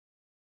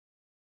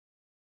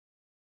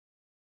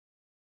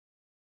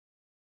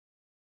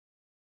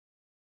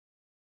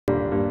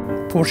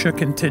Porsche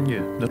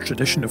continue their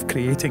tradition of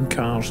creating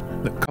cars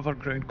that cover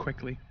ground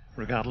quickly,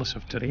 regardless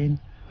of terrain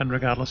and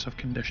regardless of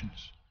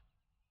conditions.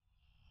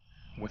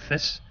 With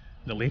this,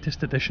 the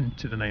latest addition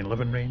to the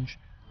 911 range,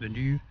 the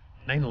new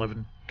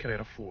 911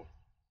 Carrera 4.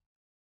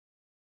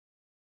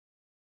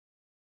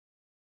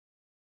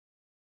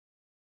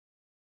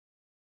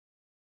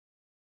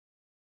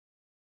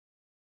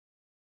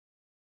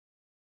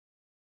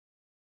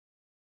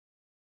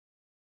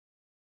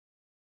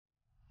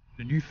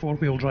 The new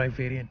four-wheel drive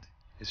variant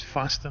is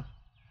faster,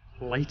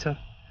 lighter,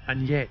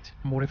 and yet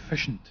more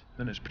efficient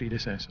than its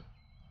predecessor.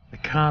 The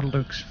car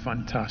looks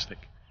fantastic,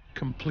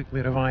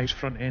 completely revised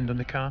front end on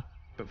the car,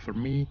 but for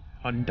me,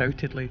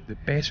 undoubtedly the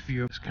best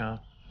view of this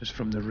car is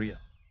from the rear.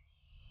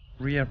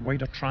 Rear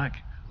wider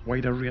track,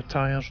 wider rear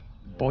tyres,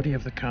 the body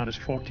of the car is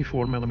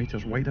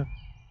 44mm wider,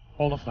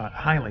 all of that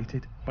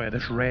highlighted by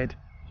this red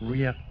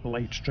rear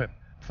light strip,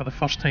 for the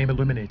first time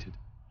illuminated.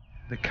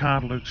 The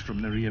car looks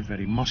from the rear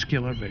very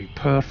muscular, very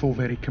powerful,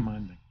 very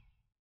commanding.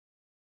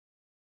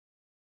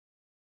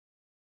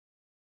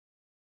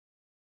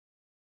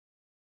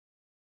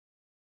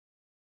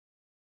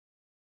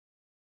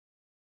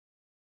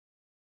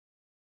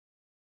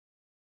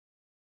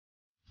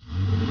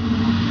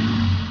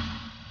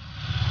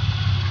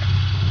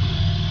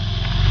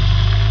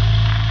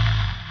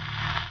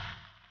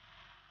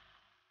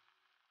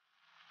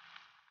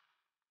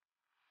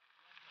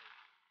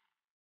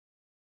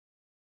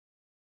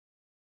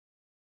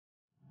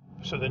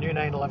 So the new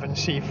 911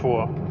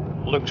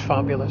 C4 looks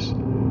fabulous,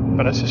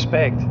 but I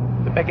suspect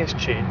the biggest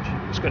change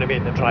is going to be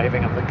in the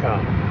driving of the car.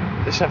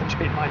 The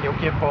 7-speed manual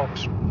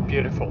gearbox,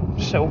 beautiful,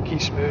 silky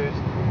smooth,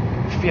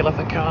 feel of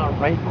the car,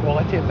 right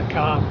quality of the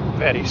car,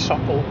 very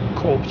supple,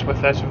 copes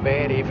with this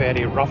very,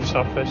 very rough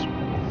surface,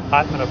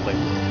 admirably.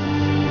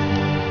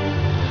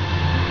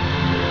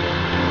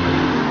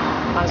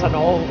 As an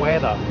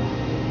all-weather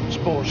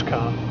sports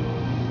car,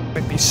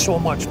 it would be so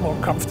much more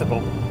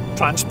comfortable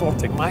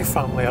transporting my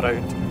family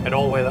around in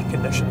all-weather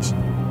conditions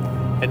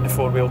in the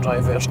four-wheel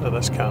drive version of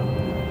this car.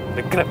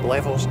 The grip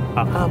levels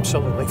are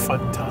absolutely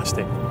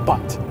fantastic,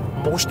 but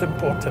most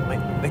importantly,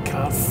 the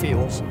car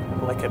feels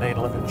like a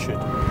 911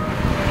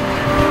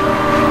 should.